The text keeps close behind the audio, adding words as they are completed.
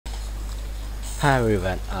Hi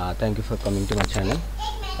everyone, thank you for coming to my channel.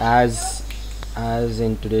 As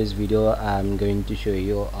in today's video, I'm going to show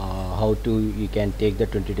you how to you can take the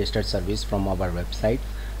 20 tester service from our website.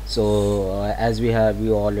 So as we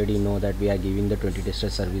already know that we are giving the 20 tester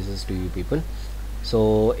services to you people.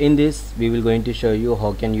 So in this we will going to show you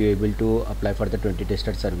how can you able to apply for the 20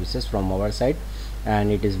 tester services from our site, and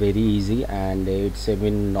it is very easy and it's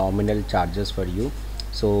even nominal charges for you.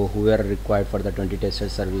 So whoever required for the 20 tester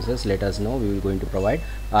services, let us know, we will going to provide,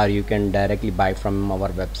 or you can directly buy from our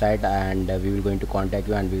website, and we will going to contact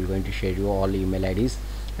you and we will going to share you all email IDs,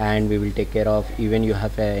 and we will take care of even you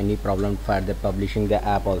have any problem for the publishing the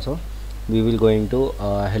app also. We will going to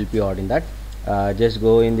help you out in that. Just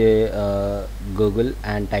go in the Google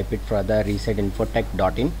and type it for the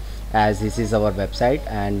resetinfotech.in, as this is our website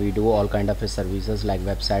and we do all kind of services like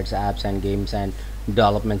websites, apps and games and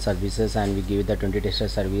development services, and we give the 20 tester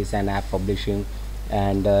service and app publishing,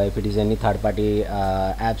 and if it is any third-party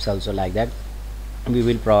apps also like that, we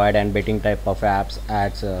will provide, and betting type of apps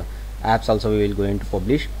also we will going to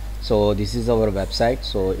publish. So this is our website,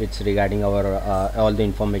 so it's regarding our all the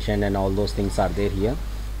information and all those things are there here,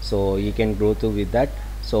 so you can go through with that.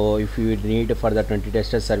 So if you need for the 20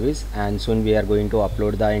 tester service, and soon we are going to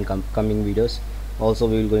upload the incoming videos. Also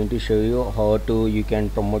we will going to show you how to you can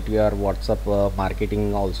promote your WhatsApp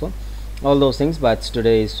marketing also, all those things. But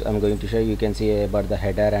today is I'm going to show you can see about the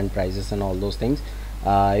header and prices and all those things.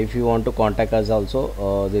 If you want to contact us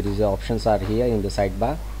also, there is options are here in the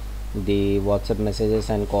sidebar. The WhatsApp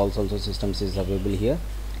messages and calls also systems is available here.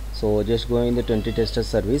 So just go in the 20 tester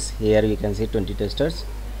service. Here you can see 20 testers.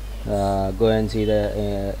 Go and see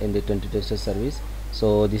the in the 20 tester service.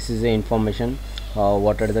 So this is the information,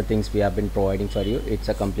 what are the things we have been providing for you. It's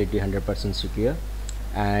a completely 100% secure,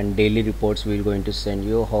 and daily reports we are going to send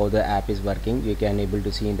you how the app is working. You can able to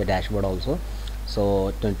see in the dashboard also.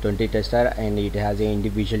 So 20 tester, and it has a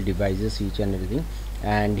individual devices each and everything,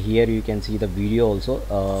 and here you can see the video also,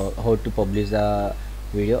 how to publish the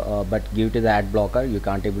video, but due to the ad blocker you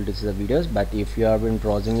can't able to see the videos. But if you have been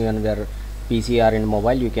browsing on their PC or in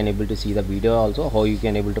mobile, you can able to see the video also, how you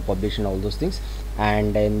can able to publish and all those things.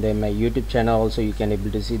 And in my YouTube channel also you can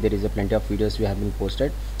able to see there is a plenty of videos we have been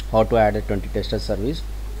posted how to add a 20 tester service.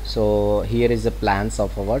 So here is the plans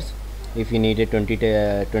of ours. If you need a 20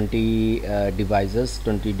 devices,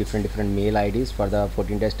 20 different mail IDs for the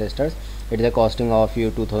 14 testers, it is a costing of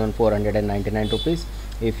you 2499 rupees.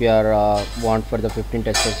 If you are want for the 15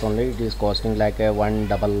 testers only, it is costing like a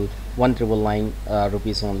 1,999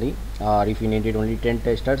 rupees only. Or if you needed only 10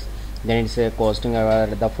 testers, then it's costing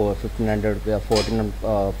around the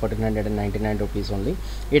 1499 rupees only.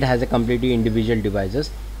 It has a completely individual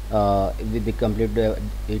devices, with the complete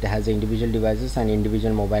it has individual devices and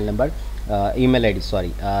individual mobile number, email ID.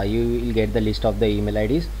 Sorry, you will get the list of the email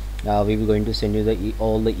IDs. We will going to send you the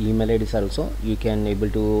all the email IDs also. You can able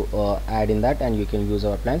to add in that, and you can use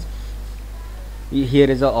our plans. Here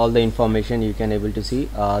is all the information you can able to see.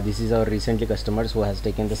 This is our recently customers who has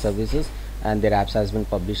taken the services, and their apps has been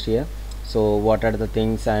published here. So what are the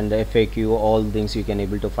things and FAQ, all things you can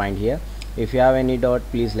able to find here. If you have any doubt,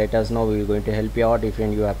 please let us know. We will going to help you out. If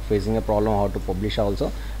you are facing a problem how to publish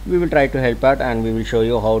also, we will try to help out, and we will show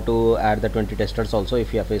you how to add the 20 testers also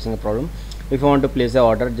if you are facing a problem. If you want to place the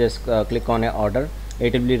order, just click on a order.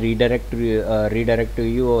 It will be redirect to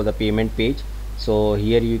you the payment page. So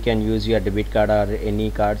here you can use your debit card or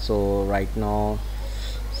any card. So right now,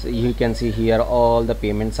 so you can see here all the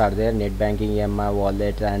payments are there: net banking, EMI,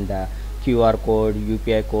 wallet, and QR code,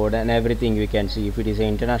 UPI code, and everything you can see. If it is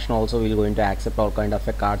international also, we're going to accept all kind of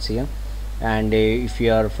cards here. And if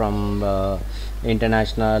you are from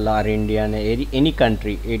international or Indian, any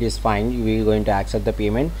country, it is fine. We are going to accept the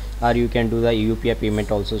payment, or you can do the UPI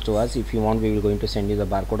payment also to us. If you want, we will going to send you the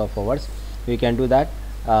barcode of ours. You can do that.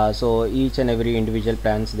 So each and every individual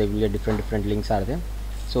plans, there will be different links are there.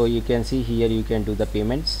 So you can see here you can do the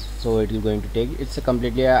payments. So it is going to take, it's a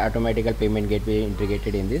completely automatical payment gateway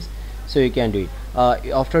integrated in this. So you can do it.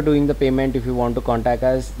 After doing the payment, if you want to contact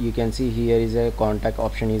us, you can see here is a contact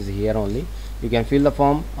option is here only. You can fill the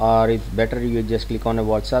form, or if better you just click on a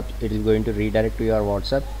WhatsApp, it is going to redirect to your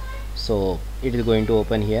WhatsApp. So it is going to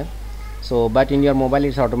open here. So but in your mobile,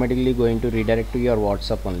 it's automatically going to redirect to your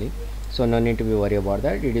WhatsApp only. So no need to be worried about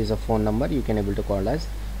that. It is a phone number, you can able to call us.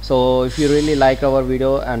 So if you really like our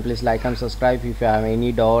video, and please like and subscribe. If you have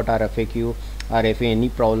any doubt or FAQ or if any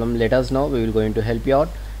problem, let us know. We will going to help you out,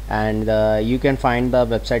 and you can find the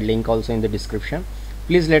website link also in the description.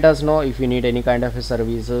 Please let us know if you need any kind of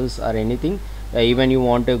services or anything. Even you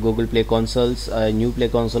want a Google Play consoles, new Play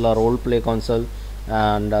console or old Play console,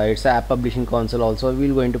 and it's a app publishing console also.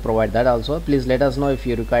 We'll going to provide that also. Please let us know if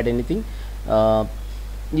you require anything.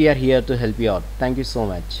 we are here to help you out. Thank you so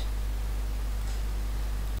much.